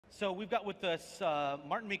So we've got with us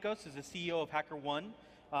Marten Mickos, is the CEO of HackerOne.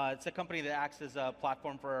 It's a company that acts as a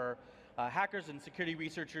platform for hackers and security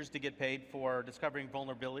researchers to get paid for discovering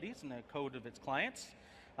vulnerabilities in the code of its clients.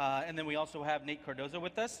 And then we also have Nate Cardozo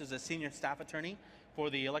with us, as a senior staff attorney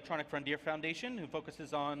for the Electronic Frontier Foundation, who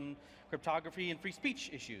focuses on cryptography and free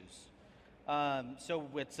speech issues. So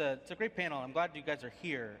it's a great panel. I'm glad you guys are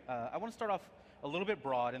here. I want to start off a little bit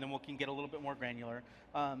broad, and then we can get a little bit more granular.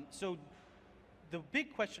 So the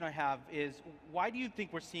big question I have is, why do you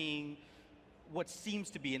think we're seeing what seems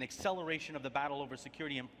to be an acceleration of the battle over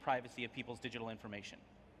security and privacy of people's digital information?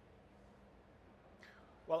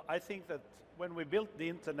 Well, I think that when we built the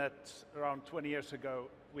internet around 20 years ago,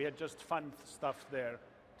 we had just fun stuff there.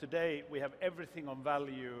 Today, we have everything on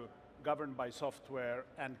value governed by software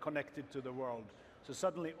and connected to the world. So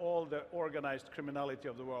suddenly all the organized criminality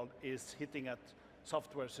of the world is hitting at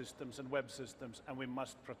software systems and web systems, and we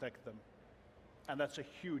must protect them. And that's a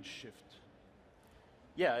huge shift.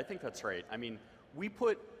 Yeah, I think that's right. I mean, we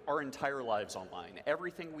put our entire lives online.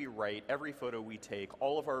 Everything we write, every photo we take,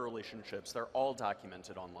 all of our relationships, they're all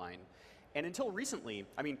documented online. And until recently,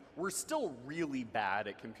 I mean, we're still really bad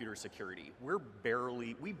at computer security.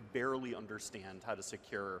 We barely understand how to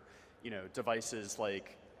secure, devices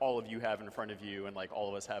like all of you have in front of you and like all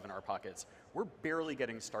of us have in our pockets. We're barely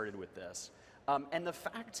getting started with this. And the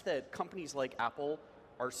fact that companies like Apple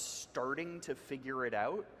are starting to figure it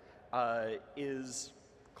out is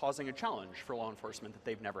causing a challenge for law enforcement that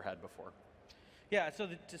they've never had before. Yeah, so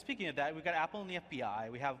speaking of that, we've got Apple and the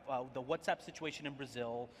FBI. We have the WhatsApp situation in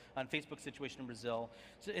Brazil, and Facebook situation in Brazil.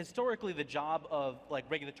 So historically, the job of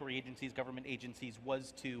regulatory agencies, government agencies,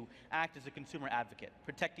 was to act as a consumer advocate,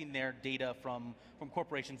 protecting their data from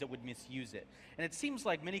corporations that would misuse it. And it seems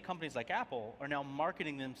like many companies like Apple are now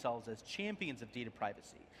marketing themselves as champions of data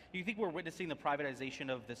privacy. Do you think we're witnessing the privatization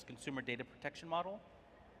of this consumer data protection model?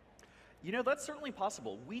 That's certainly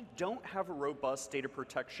possible. We don't have a robust data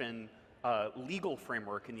protection legal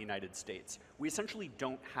framework in the United States. We essentially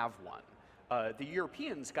don't have one. The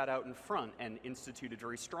Europeans got out in front and instituted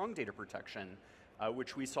very strong data protection,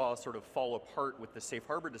 which we saw sort of fall apart with the safe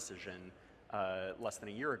harbor decision less than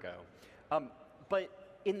a year ago. But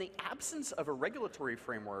in the absence of a regulatory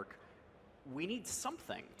framework, we need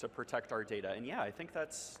something to protect our data. And yeah, I think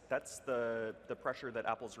that's the pressure that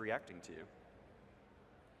Apple's reacting to.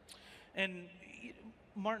 And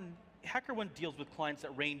Marten, HackerOne deals with clients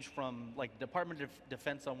that range from Department of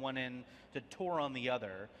Defense on one end to Tor on the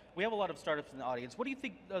other. We have a lot of startups in the audience. What do you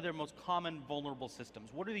think are their most common vulnerable systems?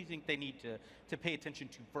 What do you think they need to pay attention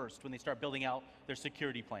to first when they start building out their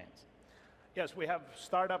security plans? Yes, we have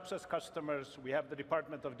startups as customers. We have the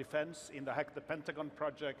Department of Defense in the Hack the Pentagon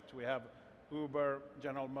project. We have Uber,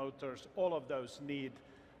 General Motors. All of those need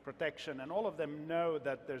protection, and all of them know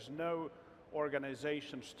that there's no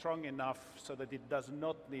organization strong enough so that it does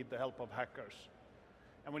not need the help of hackers.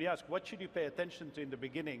 And when you ask, what should you pay attention to in the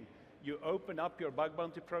beginning, you open up your bug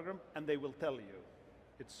bounty program and they will tell you.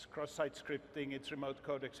 It's cross-site scripting, it's remote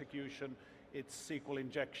code execution, it's SQL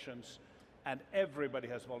injections, and everybody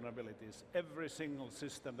has vulnerabilities. Every single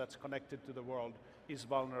system that's connected to the world is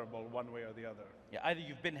vulnerable one way or the other. Yeah, either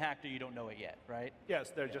you've been hacked or you don't know it yet, right?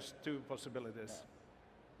 Yes, there are just two possibilities. Yeah.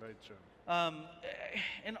 Very true.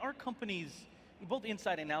 And are companies, both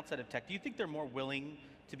inside and outside of tech, do you think they're more willing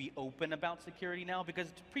to be open about security now? Because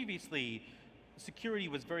previously, security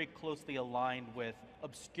was very closely aligned with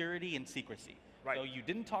obscurity and secrecy. Right. So you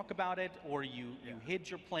didn't talk about it, or you hid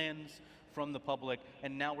your plans from the public,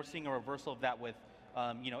 and now we're seeing a reversal of that with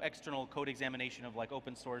external code examination of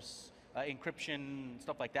open source encryption,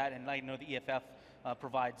 stuff like that, and I know the EFF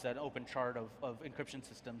provides an open chart of encryption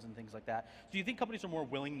systems and things like that. Do you think companies are more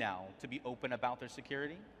willing now to be open about their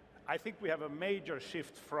security? I think we have a major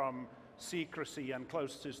shift from secrecy and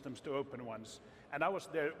closed systems to open ones. And I was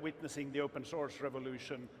there witnessing the open source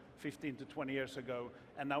revolution 15 to 20 years ago,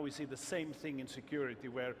 and now we see the same thing in security,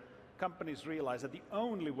 where companies realize that the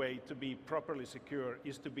only way to be properly secure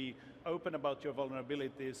is to be open about your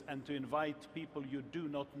vulnerabilities and to invite people you do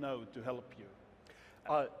not know to help you.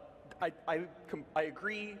 I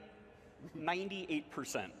agree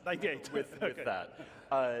 98%. 98 with okay. that.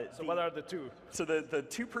 So what are the two? So the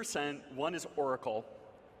 2%, one is Oracle,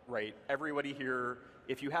 right? Everybody here,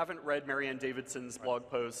 if you haven't read Marianne Davidson's blog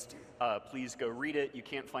post, please go read it. You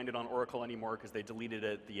can't find it on Oracle anymore because they deleted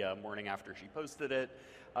it the morning after she posted it.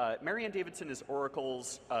 Marianne Davidson is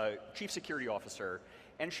Oracle's chief security officer,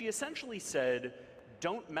 and she essentially said,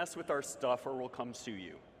 don't mess with our stuff or we'll come sue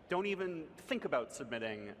you. don't even think about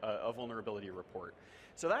submitting a vulnerability report.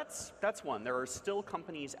 So that's one. There are still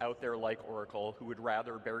companies out there like Oracle who would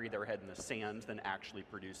rather bury their head in the sand than actually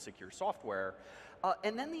produce secure software.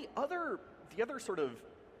 And then the other sort of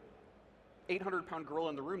 800-pound gorilla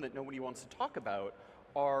in the room that nobody wants to talk about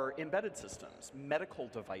are embedded systems, medical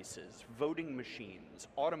devices, voting machines,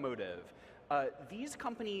 automotive. These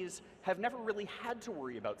companies have never really had to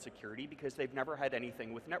worry about security because they've never had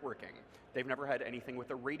anything with networking. They've never had anything with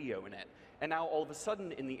a radio in it. And now all of a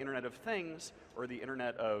sudden in the Internet of Things, or the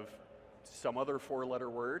Internet of some other four-letter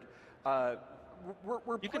word,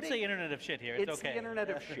 You could say Internet of Shit here, it's okay. It's the Internet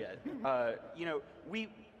of Shit. You know,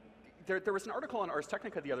 there was an article on Ars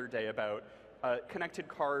Technica the other day about connected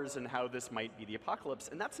cars and how this might be the apocalypse,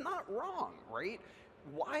 and that's not wrong, right?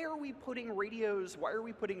 Why are we putting radios, why are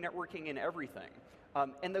we putting networking in everything?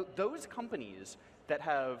 And those companies that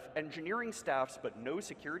have engineering staffs but no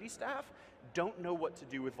security staff don't know what to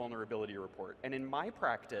do with vulnerability report. And in my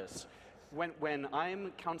practice, when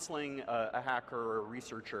I'm counseling a hacker or a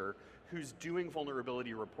researcher who's doing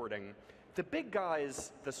vulnerability reporting, the big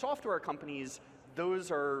guys, the software companies,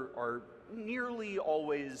 those are nearly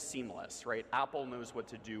always seamless, right? Apple knows what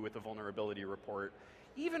to do with a vulnerability report.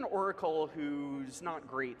 Even Oracle, who's not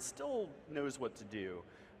great, still knows what to do.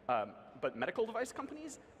 But medical device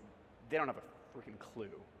companies, they don't have a freaking clue.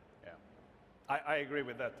 Yeah, I agree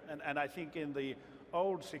with that. And I think in the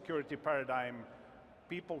old security paradigm,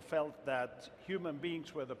 people felt that human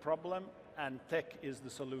beings were the problem and tech is the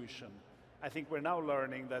solution. I think we're now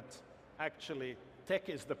learning that actually tech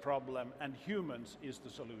is the problem and humans is the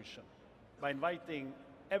solution. By inviting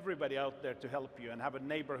everybody out there to help you and have a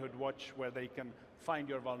neighborhood watch where they can find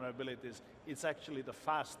your vulnerabilities, it's actually the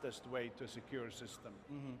fastest way to a secure system.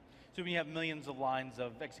 Mm-hmm. So when you have millions of lines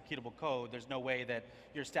of executable code, there's no way that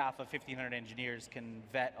your staff of 1,500 engineers can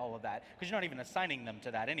vet all of that, because you're not even assigning them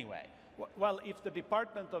to that anyway. Well, if the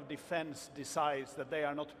Department of Defense decides that they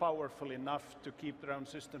are not powerful enough to keep their own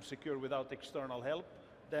system secure without external help,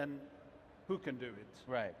 then who can do it?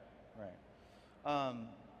 Right, right.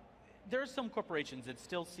 There are some corporations that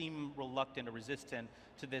still seem reluctant or resistant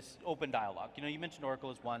to this open dialogue. You know, you mentioned Oracle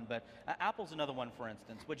as one, but Apple's another one, for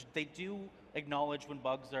instance, which they do acknowledge when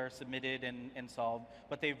bugs are submitted and solved,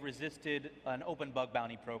 but they've resisted an open bug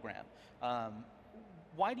bounty program.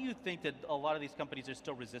 Why do you think that a lot of these companies are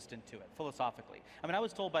still resistant to it, philosophically? I mean, I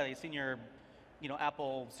was told by a senior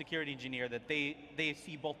Apple security engineer that they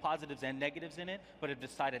see both positives and negatives in it, but have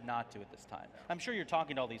decided not to at this time. I'm sure you're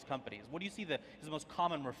talking to all these companies. What do you see is the most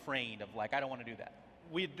common refrain of, like, I don't want to do that?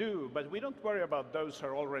 We do, but we don't worry about those who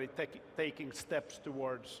are already taking steps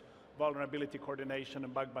towards vulnerability coordination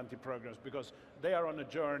and bug bounty programs, because they are on a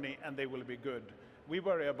journey and they will be good. We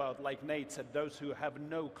worry about, like Nate said, those who have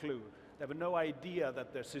no clue. They have no idea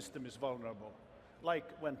that their system is vulnerable.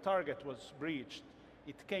 Like when Target was breached,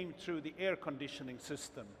 it came through the air conditioning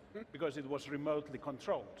system because it was remotely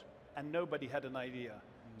controlled and nobody had an idea.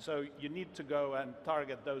 So you need to go and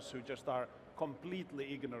target those who just are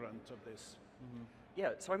completely ignorant of this.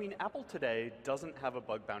 Yeah, so I mean, Apple today doesn't have a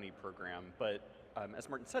bug bounty program, but as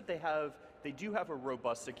Marten said, they do have a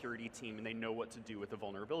robust security team and they know what to do with a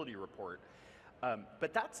vulnerability report.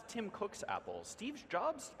 But that's Tim Cook's Apple. Steve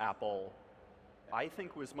Jobs' Apple, I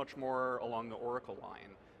think, was much more along the Oracle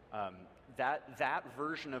line. That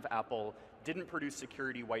version of Apple didn't produce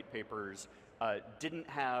security white papers, didn't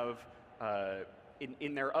have,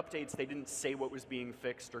 in their updates, they didn't say what was being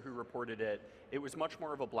fixed or who reported it. It was much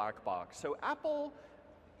more of a black box. So Apple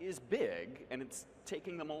is big, and it's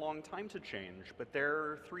taking them a long time to change, but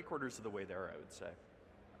they're 3/4 of the way there, I would say.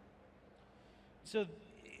 So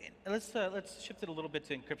let's shift it a little bit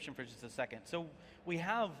to encryption for just a second. So we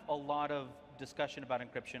have a lot of discussion about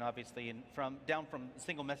encryption, obviously, and down from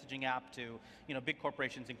single messaging app to big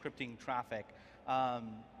corporations encrypting traffic. Like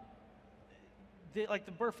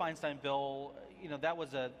the Burr-Feinstein bill, that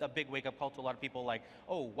was a big wake-up call to a lot of people. Like,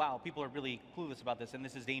 oh wow, people are really clueless about this, and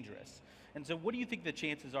this is dangerous. And so, what do you think the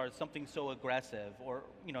chances are something so aggressive, or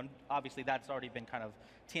obviously that's already been kind of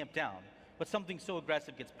tamped down, but something so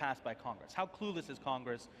aggressive gets passed by Congress? How clueless is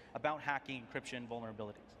Congress about hacking encryption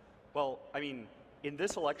vulnerabilities? Well, I mean, in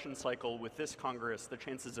this election cycle with this Congress, the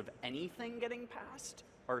chances of anything getting passed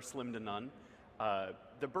are slim to none.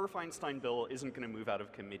 The Burr-Feinstein bill isn't going to move out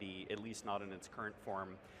of committee, at least not in its current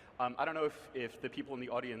form. I don't know if the people in the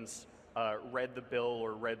audience read the bill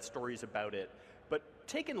or read stories about it, but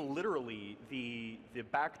taken literally, the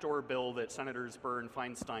backdoor bill that Senators Burr and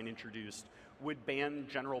Feinstein introduced would ban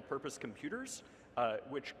general purpose computers,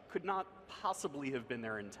 which could not possibly have been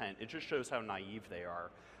their intent. It just shows how naive they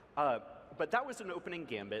are. But that was an opening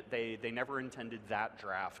gambit. They never intended that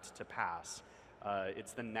draft to pass.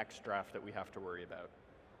 It's the next draft that we have to worry about.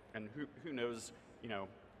 And who knows,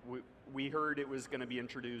 we heard it was going to be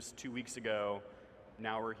introduced 2 weeks ago.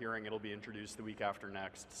 Now we're hearing it'll be introduced the week after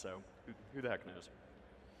next, so who the heck knows?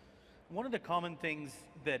 One of the common things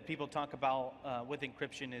that people talk about with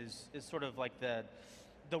encryption is sort of like the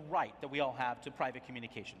right that we all have to private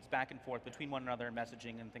communications, back and forth between one another and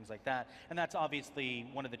messaging and things like that. And that's obviously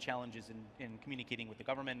one of the challenges in communicating with the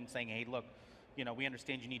government and saying, hey, look, we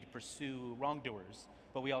understand you need to pursue wrongdoers,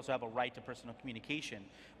 but we also have a right to personal communication.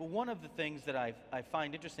 But one of the things that I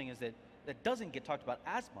find interesting is that doesn't get talked about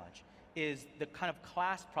as much is the kind of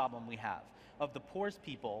class problem we have of the poorest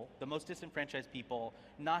people, the most disenfranchised people,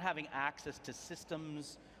 not having access to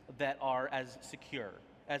systems that are as secure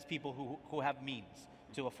as people who have means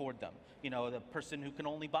to afford them. The person who can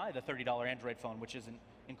only buy the $30 Android phone, which isn't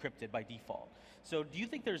encrypted by default. So do you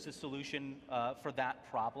think there's a solution for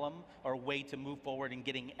that problem, or a way to move forward in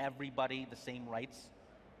getting everybody the same rights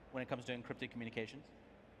when it comes to encrypted communications?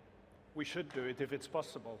 We should do it if it's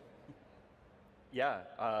possible. Yeah,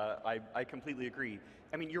 I completely agree.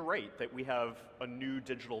 I mean, you're right that we have a new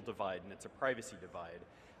digital divide, and it's a privacy divide.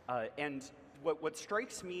 And what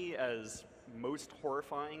strikes me as most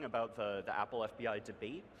horrifying about the Apple FBI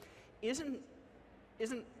debate isn't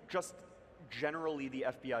just generally the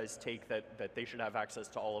FBI's take that they should have access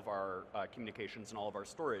to all of our communications and all of our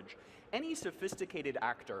storage. Any sophisticated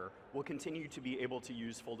actor will continue to be able to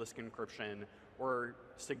use full disk encryption or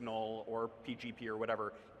Signal or PGP or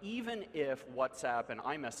whatever, even if WhatsApp and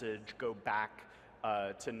iMessage go back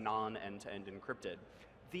to non-end-to-end encrypted.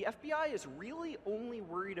 The FBI is really only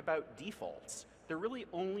worried about defaults. They're really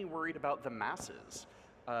only worried about the masses.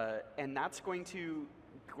 And that's going to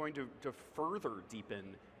further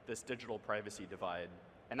deepen this digital privacy divide.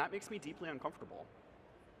 And that makes me deeply uncomfortable.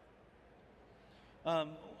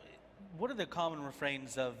 What are the common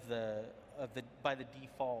refrains of the by the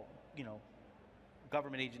default,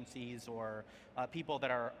 government agencies or people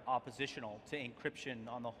that are oppositional to encryption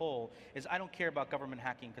on the whole is, I don't care about government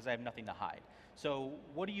hacking because I have nothing to hide. So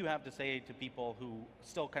what do you have to say to people who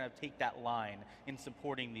still kind of take that line in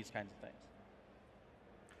supporting these kinds of things?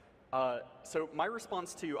 So my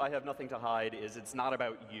response to I have nothing to hide is it's not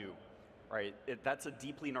about you, right? That's a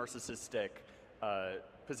deeply narcissistic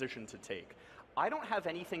position to take. I don't have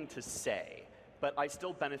anything to say, but I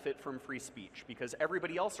still benefit from free speech because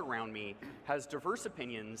everybody else around me has diverse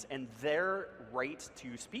opinions, and their right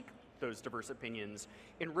to speak those diverse opinions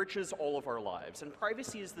enriches all of our lives. And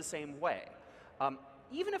privacy is the same way.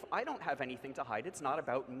 Even if I don't have anything to hide, it's not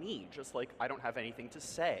about me, just like I don't have anything to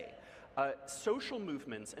say. Social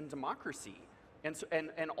movements and democracy,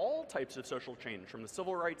 and all types of social change, from the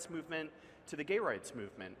civil rights movement to the gay rights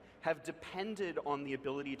movement, have depended on the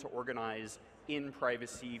ability to organize in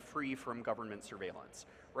privacy, free from government surveillance,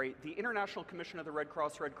 right? The International Commission of the Red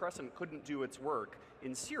Cross, Red Crescent couldn't do its work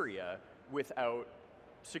in Syria without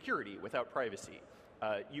security, without privacy.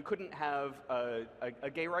 You couldn't have a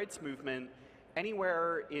gay rights movement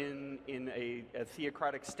anywhere in a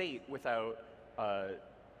theocratic state without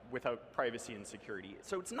privacy and security.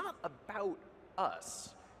 So it's not about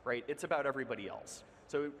us, right? It's about everybody else.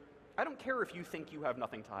 So I don't care if you think you have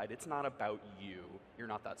nothing to hide. It's not about you. You're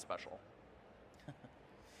not that special.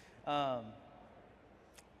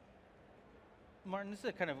 Marten, this is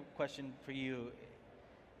a kind of question for you.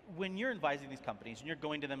 When you're advising these companies and you're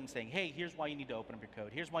going to them and saying, hey, here's why you need to open up your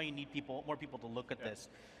code, here's why you need more people to look at this,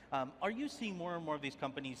 are you seeing more and more of these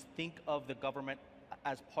companies think of the government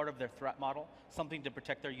as part of their threat model, something to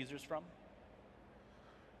protect their users from?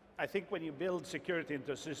 I think when you build security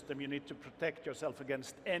into a system, you need to protect yourself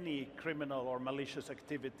against any criminal or malicious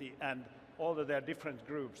activity. And although there are different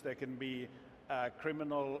groups, there can be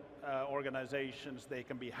criminal organizations, they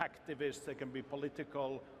can be hacktivists, they can be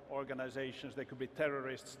political organizations, they could be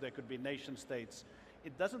terrorists, they could be nation states.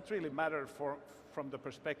 It doesn't really matter from the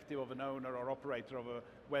perspective of an owner or operator of a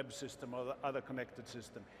web system or the other connected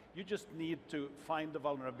system. You just need to find the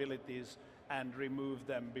vulnerabilities and remove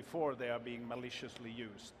them before they are being maliciously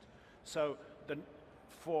used. So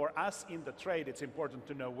for us in the trade, it's important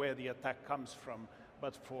to know where the attack comes from,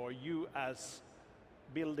 but for you as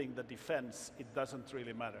building the defense, it doesn't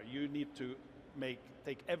really matter. You need to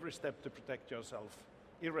take every step to protect yourself,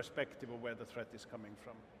 irrespective of where the threat is coming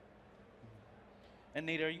from. And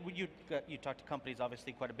Nate, you talk to companies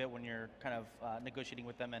obviously quite a bit when you're kind of negotiating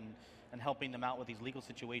with them and helping them out with these legal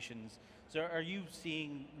situations. So are you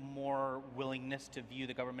seeing more willingness to view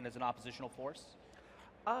the government as an oppositional force?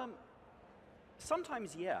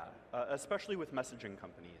 Sometimes, yeah, especially with messaging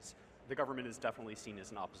companies. The government is definitely seen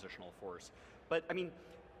as an oppositional force. But I mean,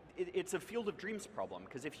 it's a field of dreams problem,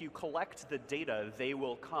 because if you collect the data, they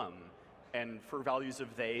will come. And for values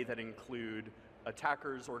of they that include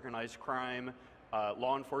attackers, organized crime,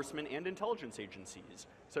 law enforcement, and intelligence agencies.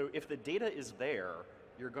 So if the data is there,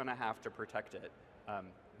 you're going to have to protect it.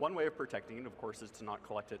 One way of protecting it, of course, is to not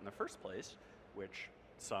collect it in the first place, which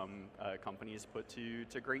some companies put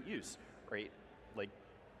to great use, right? Like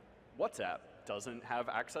WhatsApp doesn't have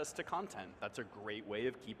access to content. That's a great way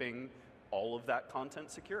of keeping all of that content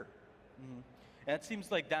secure. Mm-hmm. And it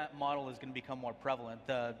seems like that model is going to become more prevalent.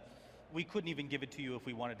 We couldn't even give it to you if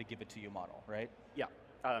we wanted to give it to you model, right? Yeah,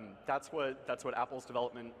 that's what Apple's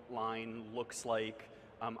development line looks like.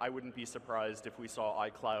 I wouldn't be surprised if we saw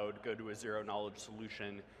iCloud go to a zero-knowledge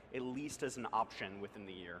solution, at least as an option within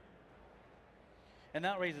the year. And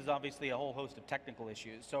that raises, obviously, a whole host of technical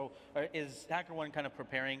issues. So is HackerOne kind of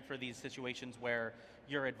preparing for these situations where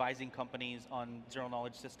you're advising companies on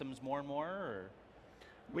zero-knowledge systems more and more? Or?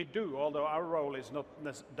 We do, although our role is not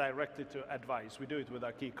directly to advise. We do it with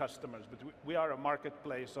our key customers, but we are a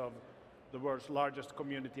marketplace of the world's largest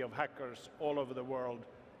community of hackers all over the world,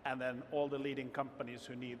 and then all the leading companies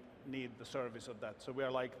who need the service of that. So we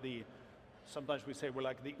are like sometimes we say we're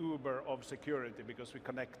like the Uber of security, because we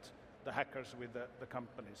connect the hackers with the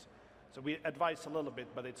companies. So we advise a little bit,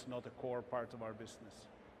 but it's not a core part of our business.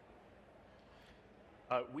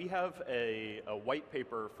 We have a white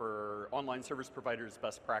paper for online service providers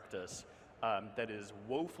best practice that is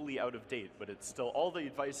woefully out of date, but it's still, all the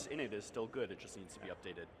advice in it is still good, it just needs to be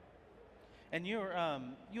updated. And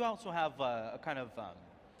you also have a kind of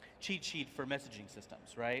cheat sheet for messaging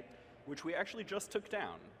systems, right? Which we actually just took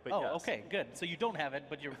down, but oh, yes. Okay, good. So you don't have it,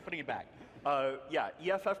 but you're putting it back. Yeah,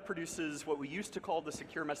 EFF produces what we used to call the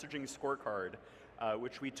Secure Messaging Scorecard,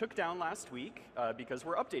 which we took down last week because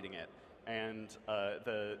we're updating it. And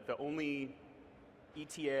the only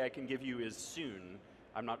ETA I can give you is soon.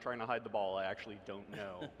 I'm not trying to hide the ball. I actually don't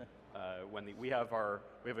know when we have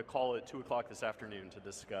a call at 2 o'clock this afternoon to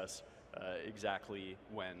discuss exactly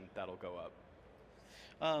when that'll go up.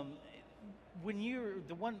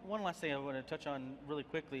 One last thing I want to touch on really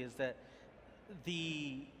quickly is that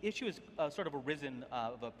the issue is sort of arisen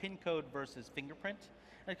of a PIN code versus fingerprint.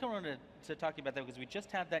 And I kind of wanted to talk to you about that because we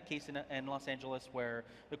just had that case in Los Angeles where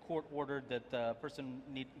the court ordered that the person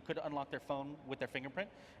could unlock their phone with their fingerprint,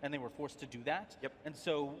 and they were forced to do that. Yep. And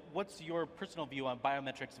so what's your personal view on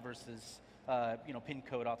biometrics versus PIN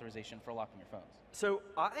code authorization for locking your phones? So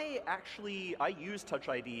I use Touch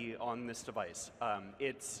ID on this device.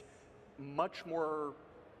 It's much more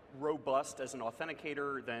robust as an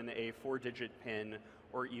authenticator than a 4-digit PIN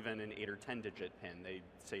or even an 8 or 10-digit PIN. They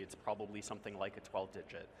say it's probably something like a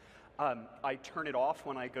 12-digit. I turn it off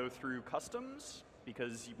when I go through customs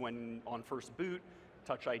because when on first boot,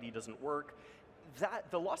 Touch ID doesn't work.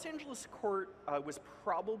 The Los Angeles court was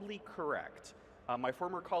probably correct. My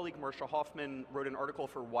former colleague, Marcia Hoffman, wrote an article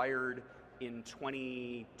for Wired in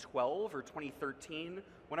 2012 or 2013,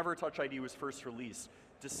 whenever Touch ID was first released,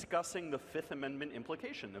 discussing the Fifth Amendment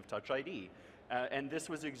implication of Touch ID. And this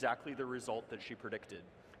was exactly the result that she predicted.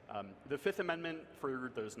 The Fifth Amendment,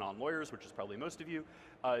 for those non-lawyers, which is probably most of you,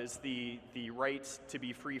 is the right to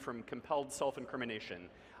be free from compelled self-incrimination.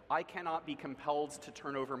 I cannot be compelled to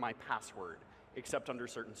turn over my password, except under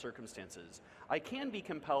certain circumstances. I can be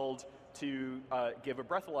compelled to give a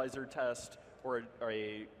breathalyzer test or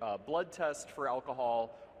a blood test for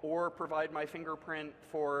alcohol, or provide my fingerprint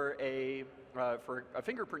for a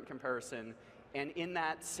fingerprint comparison. And in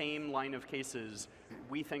that same line of cases,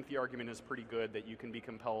 we think the argument is pretty good that you can be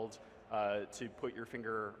compelled to put your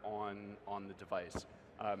finger on the device.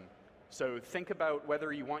 So think about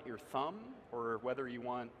whether you want your thumb or whether you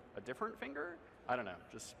want a different finger. I don't know,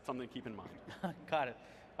 just something to keep in mind. Got it.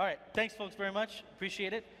 All right, thanks folks very much,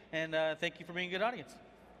 appreciate it, and thank you for being a good audience.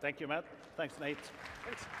 Thank you, Matt. Thanks, Nate.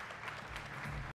 Thanks.